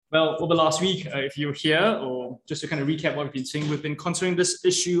Well, over last week, if you're here, or just to kind of recap what we've been saying, we've been considering this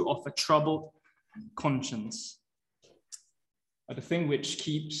issue of a troubled conscience. The thing which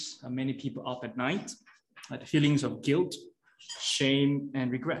keeps many people up at night, the feelings of guilt, shame, and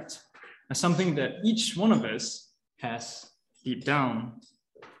regret. Something that each one of us has deep down.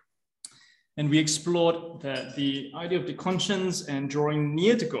 And we explored that the idea of the conscience and drawing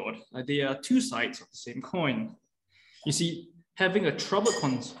near to God, they are two sides of the same coin. You see, having a troubled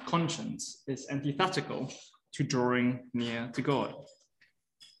conscience is antithetical to drawing near to God.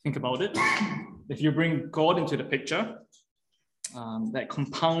 Think about it. If you bring God into the picture, that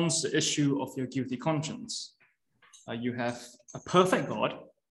compounds the issue of your guilty conscience. You have a perfect God,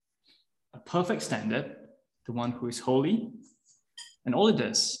 a perfect standard, the one who is holy, and all it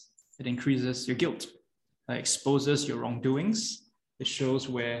does, it increases your guilt, it exposes your wrongdoings, it shows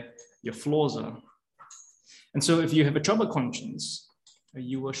where your flaws are. And so if you have a troubled conscience,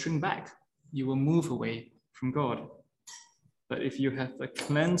 you will shrink back, you will move away from God. But if you have a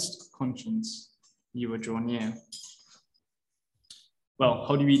cleansed conscience, you will draw near. Well,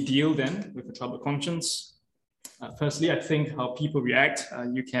 how do we deal then with a troubled conscience? Firstly, I think how people react,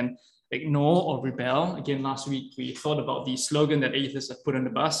 you can ignore or rebel. Again, last week we thought about the slogan that atheists have put on the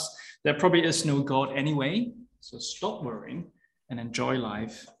bus. There probably is no God anyway, so stop worrying and enjoy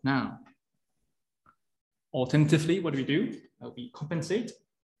life now. Alternatively, what do? We compensate,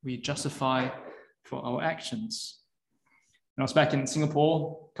 we justify for our actions. When I was back in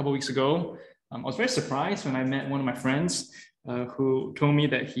Singapore a couple of weeks ago, I was very surprised when I met one of my friends who told me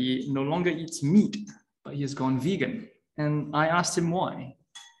that he no longer eats meat, but he has gone vegan. And I asked him why.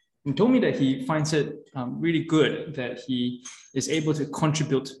 He told me that he finds it really good that he is able to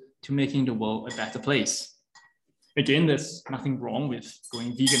contribute to making the world a better place. Again, there's nothing wrong with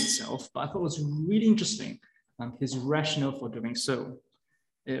going vegan itself, but I thought it was really interesting, his rationale for doing so.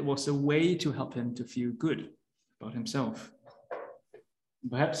 It was a way to help him to feel good about himself.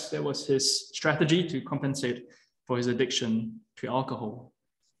 Perhaps that was his strategy to compensate for his addiction to alcohol.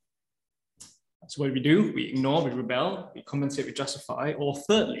 So what do? We ignore, we rebel, we compensate, we justify, or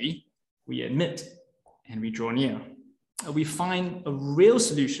thirdly, we admit and we draw near. We find a real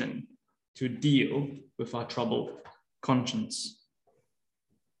solution to deal with our troubled conscience.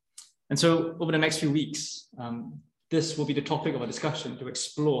 And so over the next few weeks, this will be the topic of our discussion to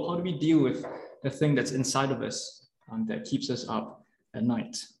explore how do we deal with the thing that's inside of us that keeps us up at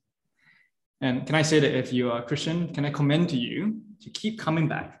night. And can I say that if you are a Christian, can I commend to you to keep coming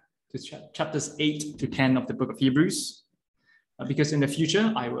back to chapters 8 to 10 of the book of Hebrews? Because in the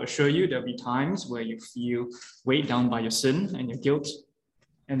future, I will assure you there'll be times where you feel weighed down by your sin and your guilt.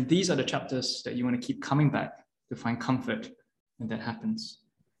 And these are the chapters that you want to keep coming back to find comfort when that happens.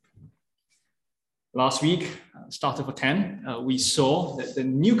 Last week, started for 10, we saw that the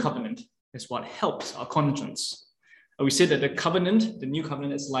new covenant is what helps our conscience. We said that the new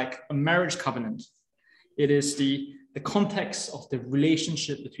covenant is like a marriage covenant. It is the context of the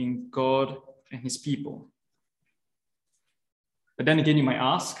relationship between God and his people. But then again, you might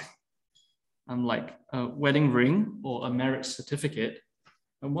ask, like a wedding ring or a marriage certificate,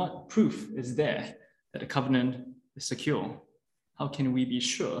 and what proof is there that the covenant is secure? How can we be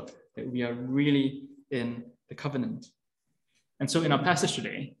sure that we are really in the covenant? And so in our passage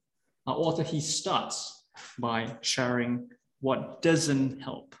today, our author, he starts by sharing what doesn't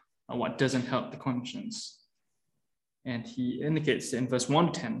help the conscience. And he indicates in verse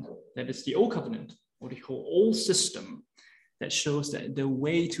 1 to 10 that it's the old covenant or the whole old system that shows that the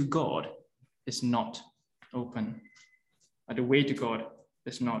way to God is not open. The way to God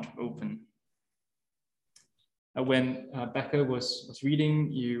is not open. When Becca was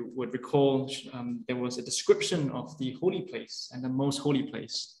reading, you would recall there was a description of the holy place and the most holy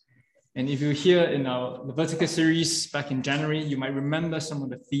place. And if you're here in our Leviticus series back in January, you might remember some of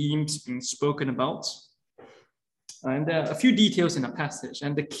the themes being spoken about. And there are a few details in the passage.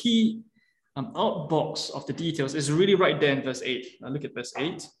 And the key outbox of the details is really right there in verse 8. Now look at verse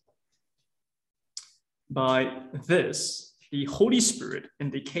 8. By this, the Holy Spirit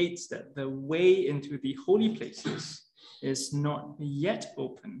indicates that the way into the holy places is not yet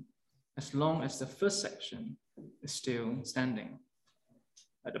open as long as the first section is still standing.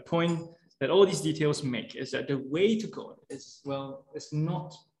 The point that all these details make is that the way to God is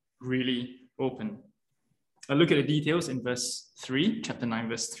not really open. Look at the details in verse 3, chapter 9,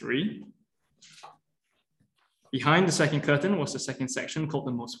 verse 3. Behind the second curtain was the second section called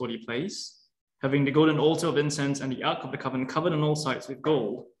the most holy place, having the golden altar of incense and the ark of the covenant covered on all sides with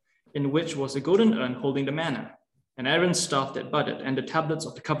gold, in which was a golden urn holding the manna, and Aaron's staff that budded, and the tablets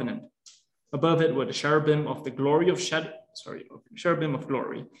of the covenant. Above it were the cherubim of the glory of cherubim of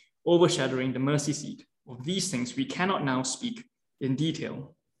glory, overshadowing the mercy seat. Of these things we cannot now speak in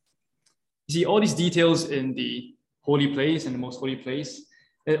detail. You see, all these details in the holy place and the most holy place,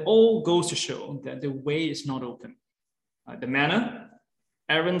 it all goes to show that the way is not open. The manna,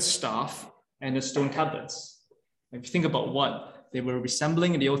 Aaron's staff, and the stone tablets. If you think about what they were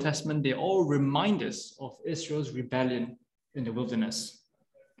resembling in the Old Testament, they all remind us of Israel's rebellion in the wilderness.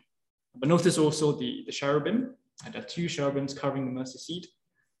 But notice also the cherubim. There are two cherubims covering the mercy seat.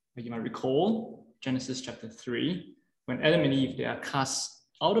 You might recall Genesis chapter 3, when Adam and Eve, they are cast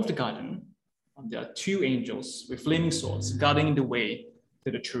out of the garden. There are two angels with flaming swords guarding the way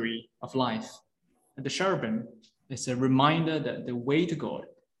to the tree of life. And the cherubim is a reminder that the way to God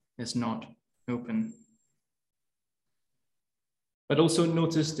is not open. But also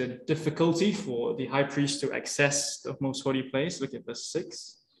notice the difficulty for the high priest to access the most holy place. Look at verse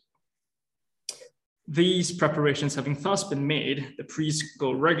 6. These preparations having thus been made, the priests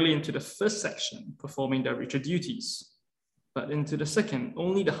go regularly into the first section, performing their ritual duties. But into the second,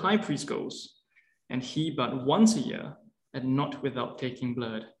 only the high priest goes, and he but once a year, and not without taking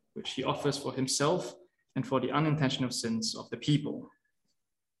blood, which he offers for himself and for the unintentional sins of the people.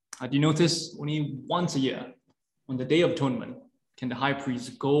 Do you notice only once a year, on the Day of Atonement, can the high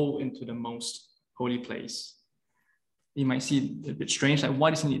priest go into the most holy place? You might see it a bit strange, like why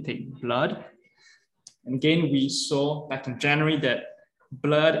does he need to take blood? And again, we saw back in January that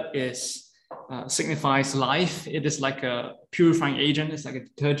blood signifies life. It is like a purifying agent. It's like a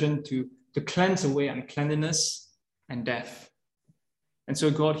detergent to cleanse away uncleanliness and death. And so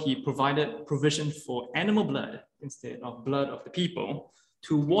God, he provided provision for animal blood instead of blood of the people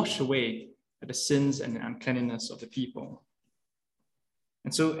to wash away the sins and the uncleanliness of the people.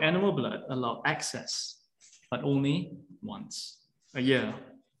 And so animal blood allowed access, but only once a year.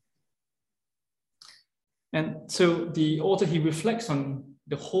 And so the author, he reflects on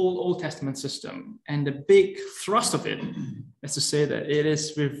the whole Old Testament system, and the big thrust of it is to say that it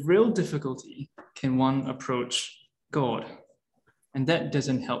is with real difficulty can one approach God, and that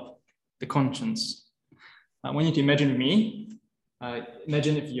doesn't help the conscience. I want you to imagine with me,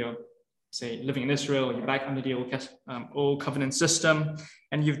 imagine if you're, say, living in Israel, you're back under the old covenant system,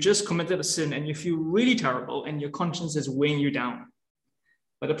 and you've just committed a sin, and you feel really terrible, and your conscience is weighing you down.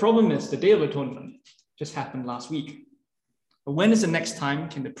 But the problem is the Day of Atonement just happened last week. But when is the next time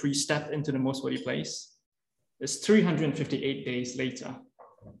can the priest step into the most holy place? It's 358 days later.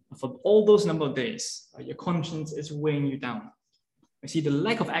 For all those number of days, your conscience is weighing you down. You see, the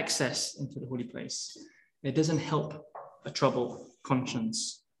lack of access into the holy place, it doesn't help a troubled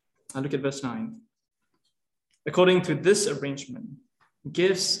conscience. Now look at verse 9. According to this arrangement,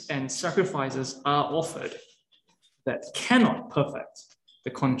 gifts and sacrifices are offered that cannot perfect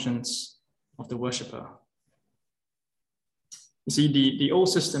the conscience of the worshipper. You see, the old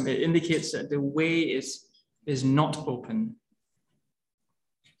system, it indicates that the way is not open.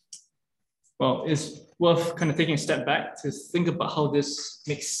 Well, it's worth kind of taking a step back to think about how this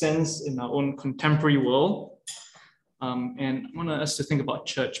makes sense in our own contemporary world. And I want us to think about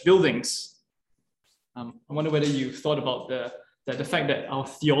church buildings. I wonder whether you've thought about the fact that our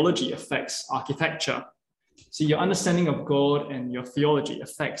theology affects architecture. See, your understanding of God and your theology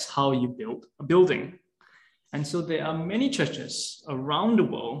affects how you build a building. And so there are many churches around the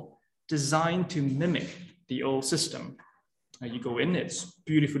world designed to mimic the old system. You go in, it's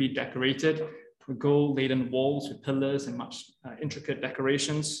beautifully decorated, with gold-laden walls with pillars and much intricate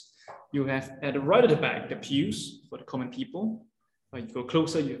decorations. You have at the right of the back, the pews for the common people. You go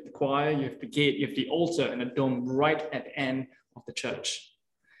closer, you have the choir, you have the gate, you have the altar and the dome right at the end of the church.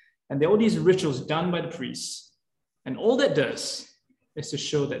 And there are all these rituals done by the priests. And all that does is to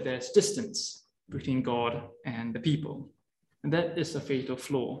show that there's distance between God and the people. And that is a fatal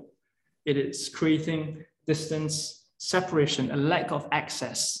flaw. It is creating distance, separation, a lack of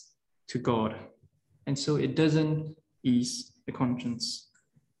access to God. And so it doesn't ease the conscience.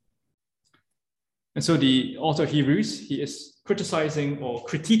 And so the author of Hebrews, he is criticizing or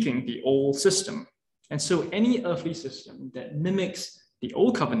critiquing the old system. And so any earthly system that mimics the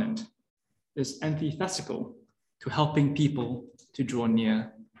old covenant is antithetical to helping people to draw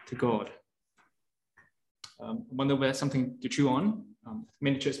near to God. I wonder whether something to chew on.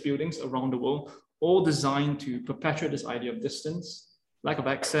 Many church buildings around the world, all designed to perpetuate this idea of distance, lack of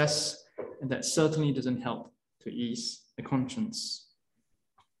access, and that certainly doesn't help to ease the conscience.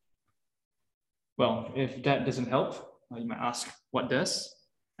 Well, if that doesn't help, you might ask, what does?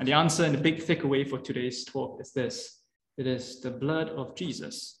 And the answer in the big takeaway for today's talk is this. It is the blood of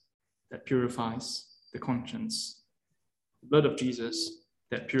Jesus that purifies the conscience. The blood of Jesus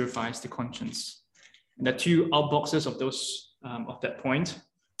that purifies the conscience. And there are two outboxes of those of that point.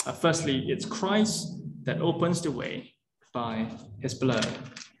 Firstly, it's Christ that opens the way by his blood.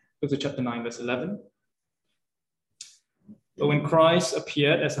 Go to chapter 9, verse 11. But when Christ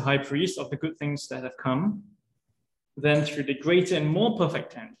appeared as a high priest of the good things that have come, then through the greater and more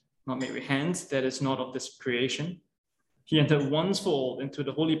perfect tent, not made with hands, that is not of this creation, he entered once for all into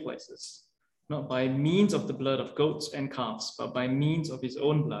the holy places, not by means of the blood of goats and calves, but by means of his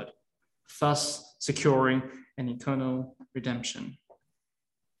own blood, thus securing an eternal redemption.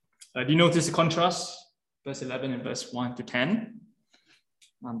 Do you notice the contrast? Verse 11 and verse 1 to 10.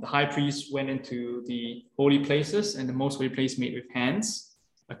 The high priest went into the holy places and the most holy place made with hands.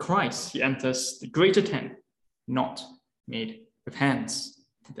 Christ, he enters the greater tent, not made with hands.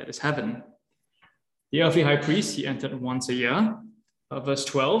 That is heaven. The earthly high priest, he entered once a year. Verse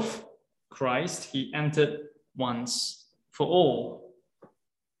 12, Christ, he entered once for all.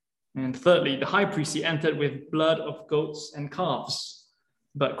 And thirdly, the high priest, he entered with blood of goats and calves.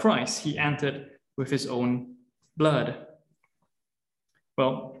 But Christ, he entered with his own blood.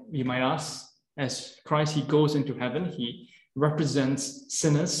 Well, you might ask, as Christ, he goes into heaven, he represents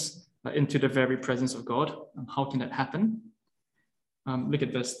sinners into the very presence of God. How can that happen? Look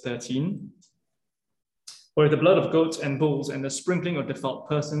at verse 13. For the blood of goats and bulls and the sprinkling of defiled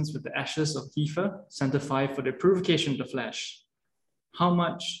persons with the ashes of heifer sanctify for the purification of the flesh, how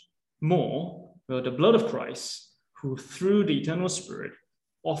much more will the blood of Christ, who through the eternal Spirit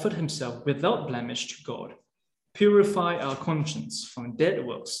offered himself without blemish to God, purify our conscience from dead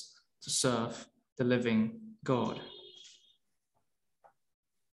works to serve the living God?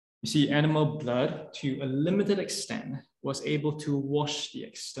 You see, animal blood, to a limited extent, was able to wash the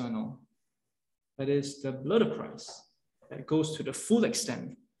external. That is, the blood of Christ that goes to the full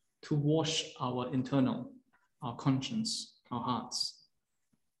extent to wash our internal, our conscience, our hearts.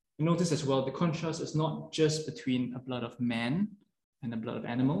 You notice as well, the contrast is not just between the blood of man and the blood of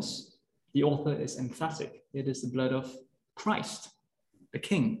animals. The author is emphatic. It is the blood of Christ, the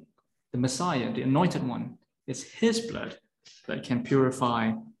King, the Messiah, the Anointed One. It's his blood that can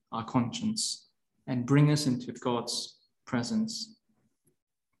purify our conscience and bring us into God's presence.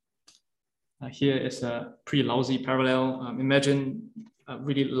 Here is a pretty lousy parallel. Imagine a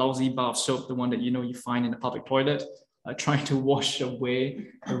really lousy bar of soap, the one that you find in the public toilet, trying to wash away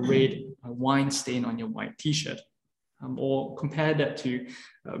a red wine stain on your white t-shirt. Or compare that to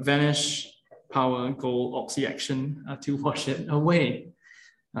Vanish Power Gold Oxy Action to wash it away.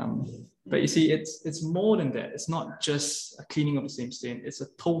 But you see, it's more than that. It's not just a cleaning of the same stain. It's a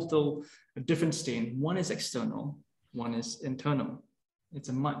different stain. One is external, one is internal. It's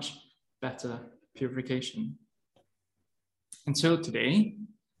a much better purification. And so today,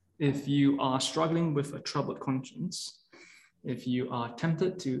 if you are struggling with a troubled conscience, if you are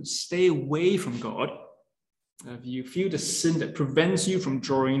tempted to stay away from God, if you feel the sin that prevents you from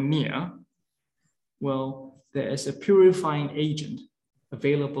drawing near, well, there is a purifying agent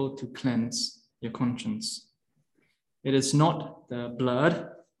available to cleanse your conscience. It is not the blood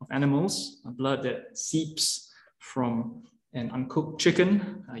of animals, a blood that seeps from an uncooked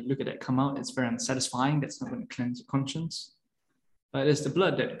chicken. You look at that come out, it's very unsatisfying. That's not going to cleanse your conscience. But it is the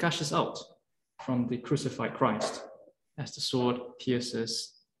blood that gushes out from the crucified Christ as the sword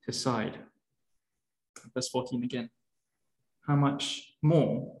pierces his side. Verse 14 again. How much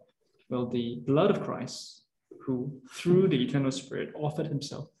more will the blood of Christ, who through the eternal Spirit offered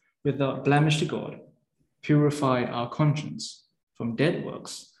himself without blemish to God, purify our conscience from dead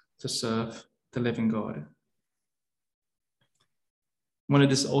works to serve the living God? One of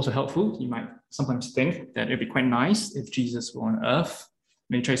this is also helpful. You might sometimes think that it'd be quite nice if Jesus were on earth.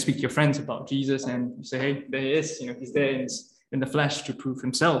 Maybe try to speak to your friends about Jesus and you say, hey, there he is. He's there in the flesh to prove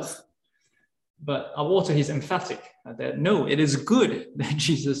himself. But our author, he's emphatic that no, it is good that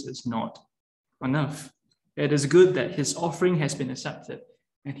Jesus is not on earth. It is good that his offering has been accepted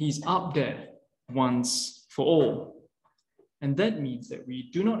and he's up there once for all. And that means that we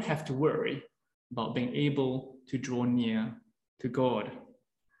do not have to worry about being able to draw near to God.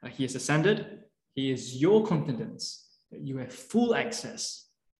 He has ascended. He is your confidence that you have full access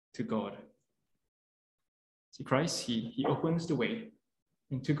to God. See, Christ, he opens the way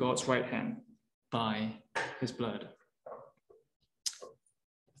into God's right hand by his blood.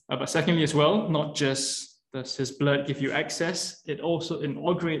 But secondly as well, not just does his blood give you access, it also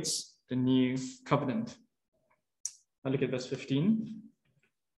inaugurates the new covenant. Now look at verse 15.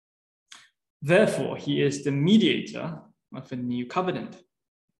 Therefore, he is the mediator of a new covenant,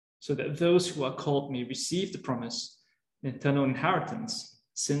 so that those who are called may receive the promise, eternal inheritance,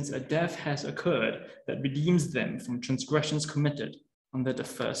 since a death has occurred that redeems them from transgressions committed under the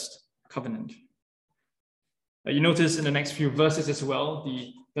first covenant. You notice in the next few verses as well,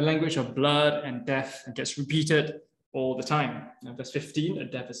 the language of blood and death gets repeated all the time. Now, verse 15, a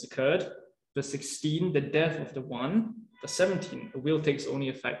death has occurred. Verse 16, the death of the one. Verse 17, a will takes only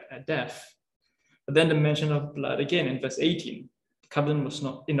effect at death. But then the mention of blood again in verse 18. The covenant was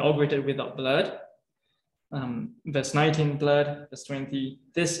not inaugurated without blood. Verse 19, blood. Verse 20,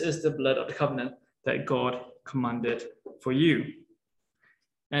 this is the blood of the covenant that God commanded for you.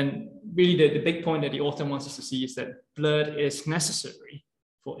 And really the big point that the author wants us to see is that blood is necessary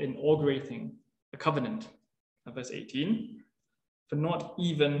for inaugurating a covenant. Verse 18, for not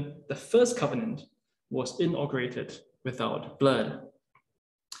even the first covenant was inaugurated without blood.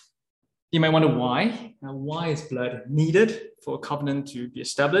 You might wonder why. Now, why is blood needed for a covenant to be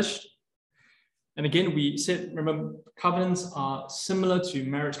established? And again, we said, remember, covenants are similar to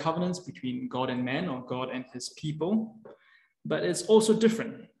marriage covenants between God and man, or God and his people. But it's also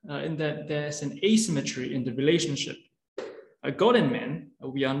different in that there's an asymmetry in the relationship. God and man,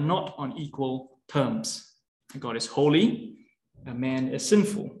 we are not on equal terms. God is holy, man is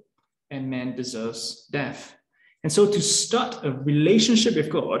sinful, and man deserves death. And so to start a relationship with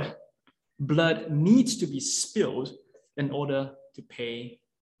God, blood needs to be spilled in order to pay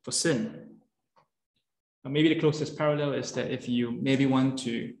for sin. Maybe the closest parallel is that if you maybe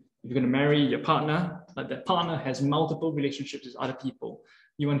if you're going to marry your partner, but that partner has multiple relationships with other people,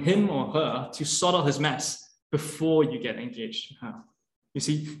 you want him or her to sort out his mess before you get engaged to her. You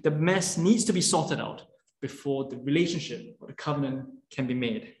see, the mess needs to be sorted out before the relationship or the covenant can be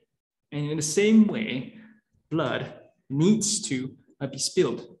made. And in the same way, blood needs to be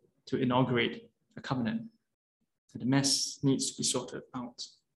spilled to inaugurate a covenant. So the mess needs to be sorted out.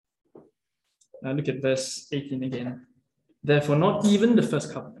 Now look at verse 18 again. Therefore, not even the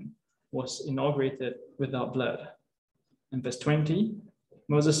first covenant was inaugurated without blood. In verse 20,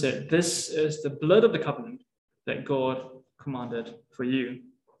 Moses said, this is the blood of the covenant that God commanded for you.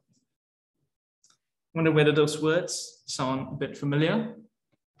 I wonder whether those words sound a bit familiar.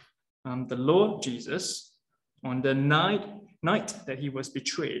 The Lord Jesus, on the night that he was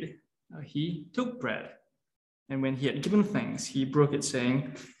betrayed, he took bread. And when he had given thanks, he broke it,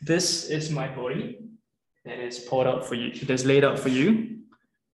 saying, this is my body that is poured out for you, that is laid out for you.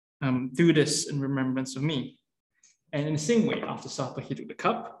 Do this in remembrance of me. And in the same way, after supper, he took the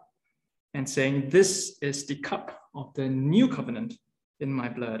cup and saying, this is the cup of the new covenant in my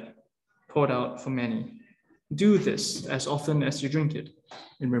blood, poured out for many. Do this as often as you drink it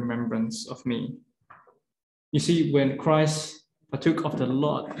in remembrance of me. You see, when Christ partook of the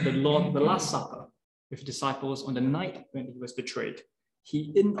Last Supper with the disciples on the night when he was betrayed,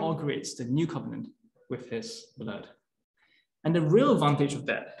 he inaugurates the new covenant with his blood. And the real advantage of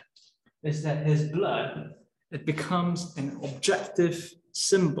that is that his blood, it becomes an objective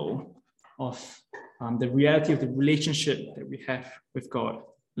symbol of the reality of the relationship that we have with God.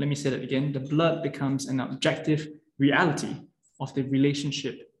 Let me say that again. The blood becomes an objective reality of the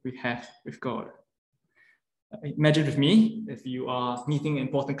relationship we have with God. Imagine with me, if you are meeting an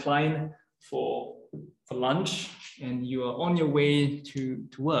important client for lunch and you are on your way to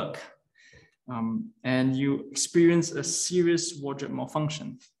work, and you experience a serious wardrobe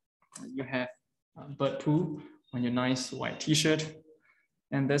malfunction. You have bird poo on your nice white t-shirt,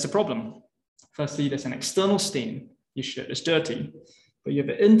 and there's a problem. Firstly, there's an external stain. Your shirt is dirty, but you have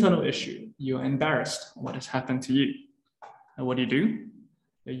an internal issue. You're embarrassed what has happened to you. And what do?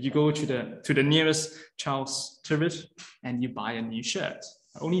 You go to the nearest Charles Tyrwhitt and you buy a new shirt.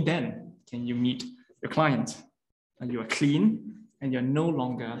 Only then can you meet your client, and you are clean and you're no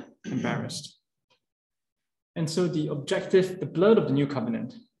longer embarrassed. And so the objective, the blood of the new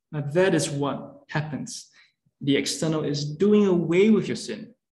covenant, now that is what happens. The external is doing away with your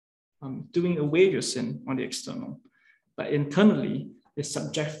sin, doing away with your sin on the external, but internally it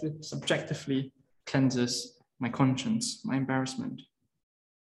subjectively cleanses my conscience, my embarrassment.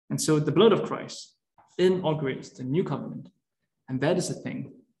 And so the blood of Christ inaugurates the new covenant, and that is the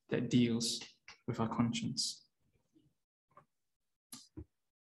thing that deals with our conscience.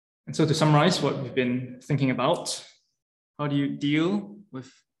 And so to summarize what we've been thinking about, how do you deal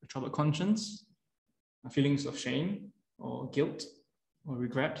with a troubled conscience, feelings of shame or guilt or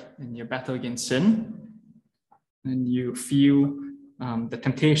regret in your battle against sin? And you feel the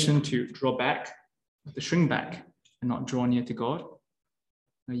temptation to draw back, to shrink back and not draw near to God.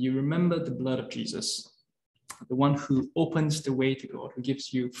 You remember the blood of Jesus, the one who opens the way to God, who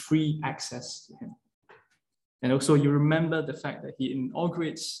gives you free access to him. And also you remember the fact that he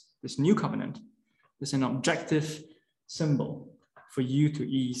inaugurates this new covenant as an objective symbol for you to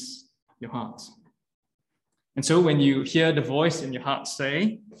ease your heart. And so when you hear the voice in your heart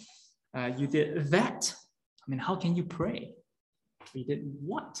say, you did that, I mean, how can you pray? You did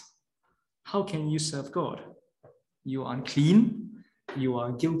what? How can you serve God? You are unclean, you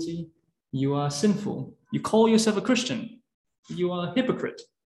are guilty, you are sinful. You call yourself a Christian, you are a hypocrite.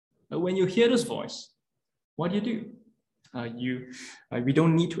 But when you hear this voice, what do? We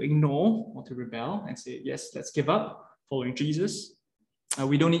don't need to ignore or to rebel and say, yes, let's give up following Jesus.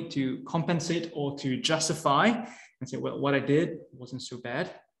 We don't need to compensate or to justify and say, well, what I did wasn't so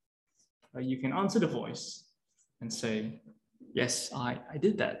bad. You can answer the voice and say, yes, I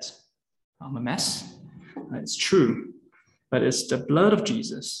did that. I'm a mess. It's true. But it's the blood of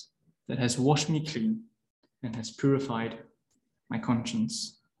Jesus that has washed me clean and has purified my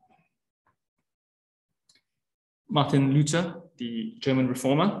conscience. Martin Luther, the German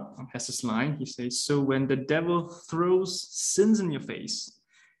reformer, has this line. He says, so when the devil throws sins in your face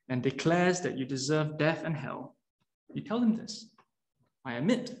and declares that you deserve death and hell, you tell him this: I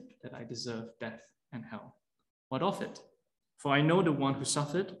admit that I deserve death and hell. What of it? For I know the one who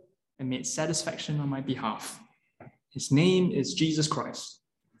suffered and made satisfaction on my behalf. His name is Jesus Christ,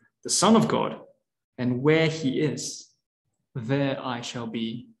 the Son of God, and where he is, there I shall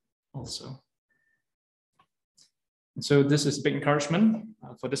be also. And so this is big encouragement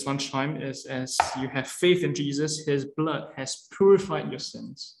for this lunchtime, is as you have faith in Jesus, his blood has purified your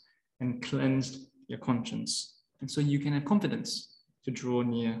sins and cleansed your conscience. And so you can have confidence to draw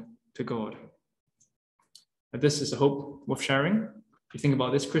near to God. But this is a hope worth sharing. If you think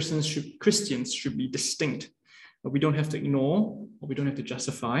about this, Christians should be distinct. We don't have to ignore, or we don't have to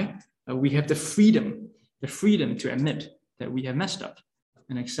justify. We have the freedom to admit that we have messed up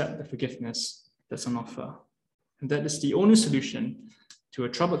and accept the forgiveness that's on offer. And that is the only solution to a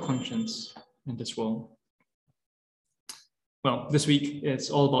troubled conscience in this world. Well, this week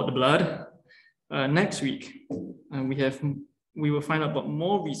it's all about the blood. Next week, we will find out about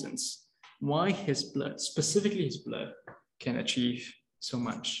more reasons why his blood, specifically his blood, can achieve so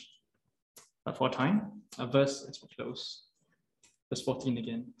much. But for time, a verse as we close. Verse 14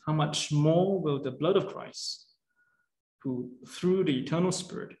 again. How much more will the blood of Christ, who through the eternal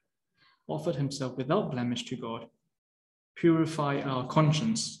Spirit offered himself without blemish to God, purify our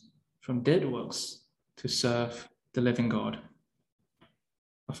conscience from dead works to serve the living God.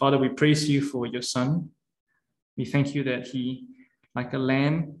 Our Father, we praise you for your Son. We thank you that he, like a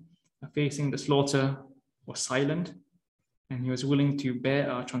lamb facing the slaughter, was silent, and he was willing to bear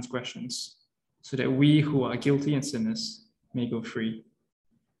our transgressions so that we who are guilty and sinners may go free.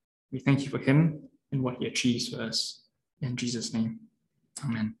 We thank you for him and what he achieves for us. In Jesus' name,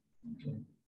 amen.